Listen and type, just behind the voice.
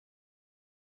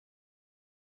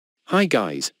Hi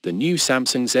guys, the new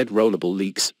Samsung Z Rollable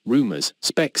leaks, rumors,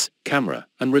 specs, camera,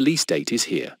 and release date is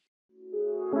here.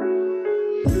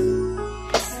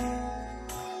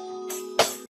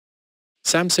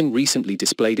 Samsung recently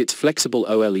displayed its flexible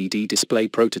OLED display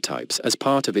prototypes as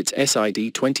part of its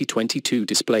SID 2022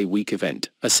 Display Week event,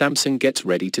 as Samsung gets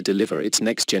ready to deliver its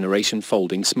next-generation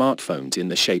folding smartphones in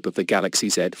the shape of the Galaxy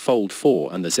Z Fold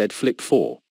 4 and the Z Flip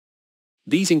 4.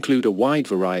 These include a wide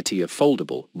variety of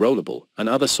foldable, rollable, and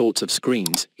other sorts of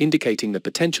screens, indicating the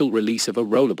potential release of a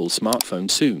rollable smartphone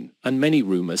soon, and many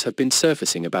rumors have been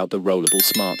surfacing about the rollable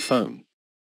smartphone.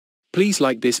 Please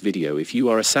like this video if you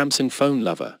are a Samsung phone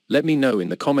lover. Let me know in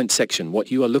the comment section what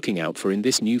you are looking out for in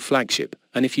this new flagship,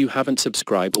 and if you haven't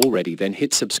subscribed already then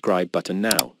hit subscribe button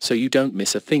now so you don't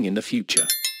miss a thing in the future.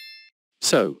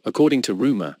 So, according to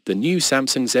rumor, the new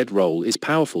Samsung Z Roll is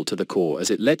powerful to the core as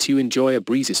it lets you enjoy a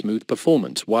breezy-smooth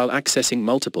performance while accessing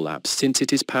multiple apps since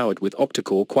it is powered with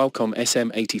Octa-core Qualcomm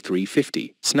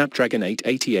SM8350, Snapdragon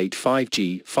 888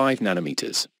 5G,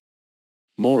 5nm.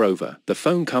 Moreover, the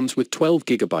phone comes with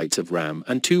 12GB of RAM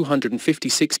and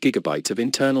 256GB of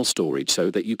internal storage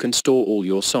so that you can store all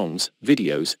your songs,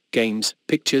 videos, games,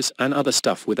 pictures and other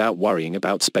stuff without worrying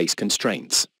about space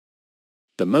constraints.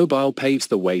 The mobile paves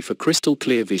the way for crystal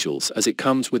clear visuals as it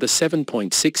comes with a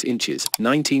 7.6 inches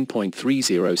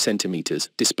 (19.30 centimeters)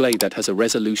 display that has a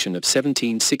resolution of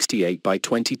 1768 by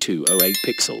 2208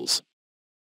 pixels.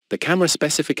 The camera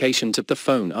specifications of the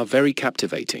phone are very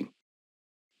captivating.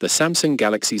 The Samsung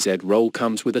Galaxy Z Roll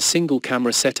comes with a single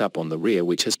camera setup on the rear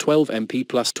which has 12MP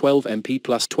plus 12MP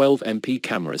plus 12MP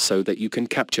cameras so that you can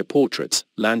capture portraits,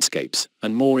 landscapes,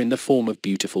 and more in the form of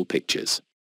beautiful pictures.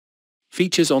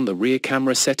 Features on the rear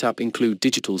camera setup include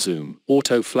digital zoom,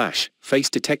 auto flash, face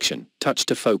detection, touch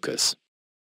to focus.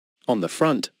 On the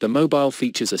front, the mobile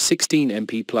features a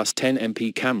 16MP plus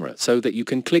 10MP camera so that you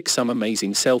can click some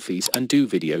amazing selfies and do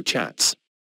video chats.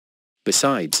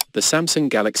 Besides, the Samsung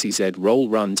Galaxy Z Roll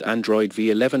runs Android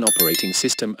V11 operating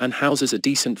system and houses a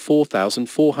decent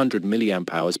 4400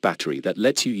 mAh battery that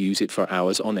lets you use it for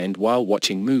hours on end while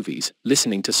watching movies,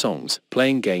 listening to songs,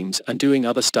 playing games and doing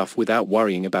other stuff without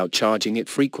worrying about charging it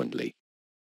frequently.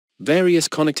 Various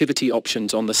connectivity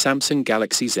options on the Samsung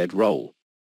Galaxy Z Roll.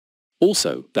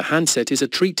 Also, the handset is a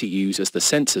treat to use as the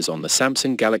sensors on the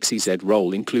Samsung Galaxy Z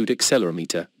Roll include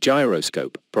accelerometer,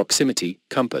 gyroscope, proximity,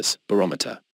 compass,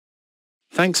 barometer.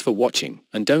 Thanks for watching,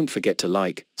 and don't forget to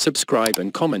like, subscribe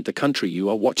and comment the country you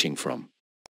are watching from.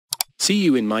 See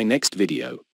you in my next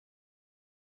video.